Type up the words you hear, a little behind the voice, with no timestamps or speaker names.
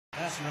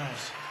That's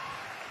nice.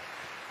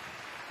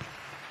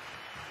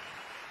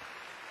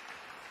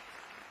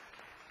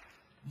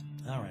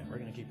 All right, we're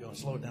going to keep going.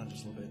 Slow it down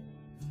just a little bit.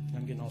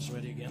 I'm getting all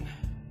sweaty again.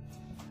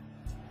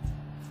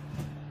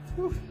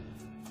 Whew.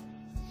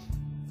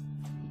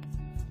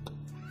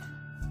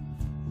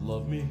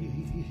 Love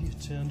me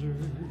tender,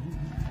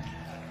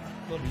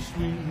 love me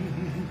sweet,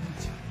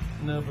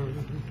 never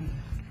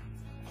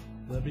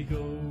let me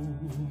go.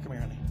 Come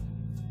here, honey.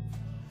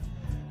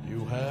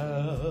 You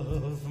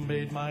have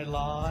made my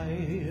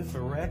life a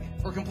wreck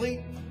or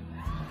complete,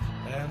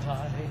 and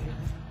I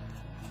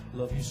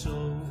love you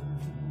so.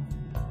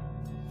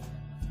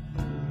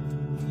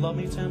 Love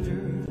me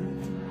tender,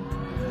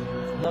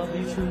 love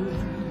me true,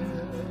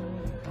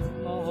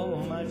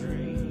 all my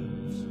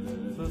dreams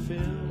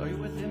fulfilled. Are you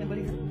with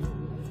anybody here?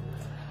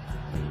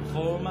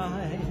 For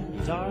my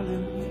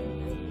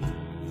darling,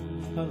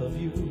 I love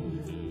you,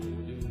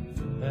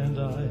 and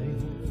I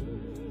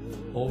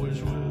always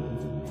will.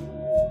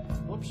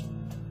 Whoops.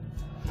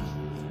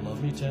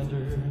 Love me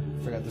tender,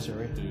 forgot this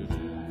area.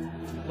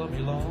 Love me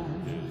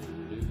long,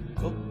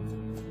 oh,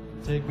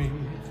 take me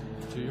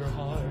to your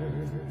heart.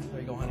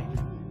 There you go, honey.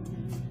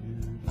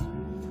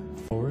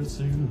 For it's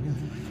you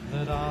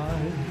that I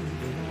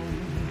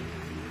belong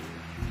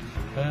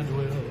and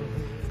will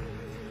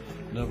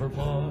never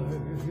part.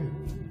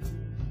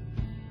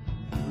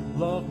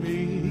 Love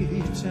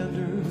me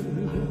tender,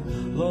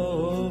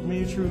 love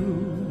me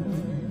true,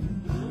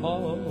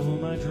 all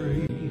my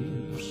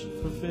dreams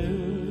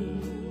fulfill.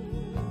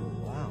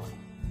 Wow.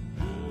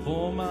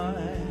 For my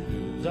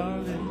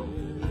darling,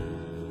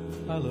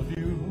 I love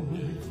you,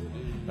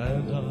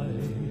 and I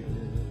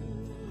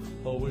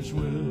always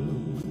will.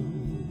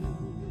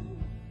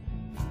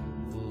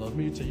 Love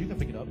me till you can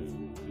pick it up.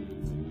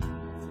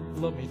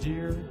 Love me,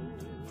 dear.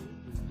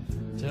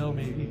 Tell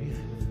me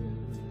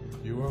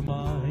you are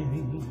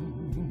mine.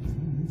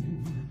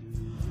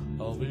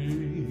 I'll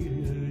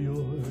be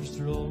yours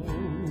through all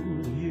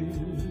the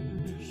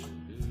years,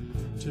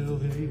 till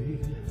the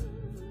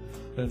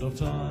end of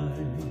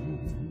time.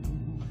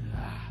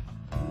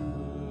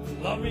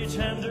 Love me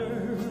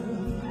tender,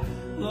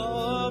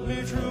 love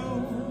me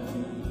true,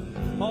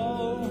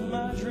 all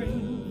my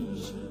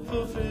dreams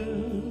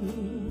fulfill.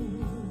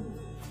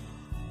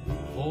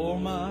 For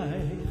my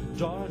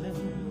darling,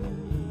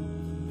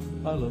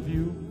 I love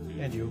you,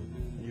 and you,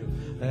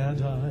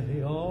 and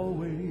I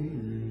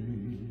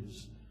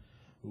always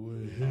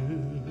will.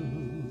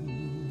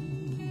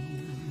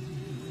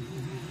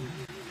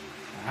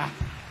 Ah.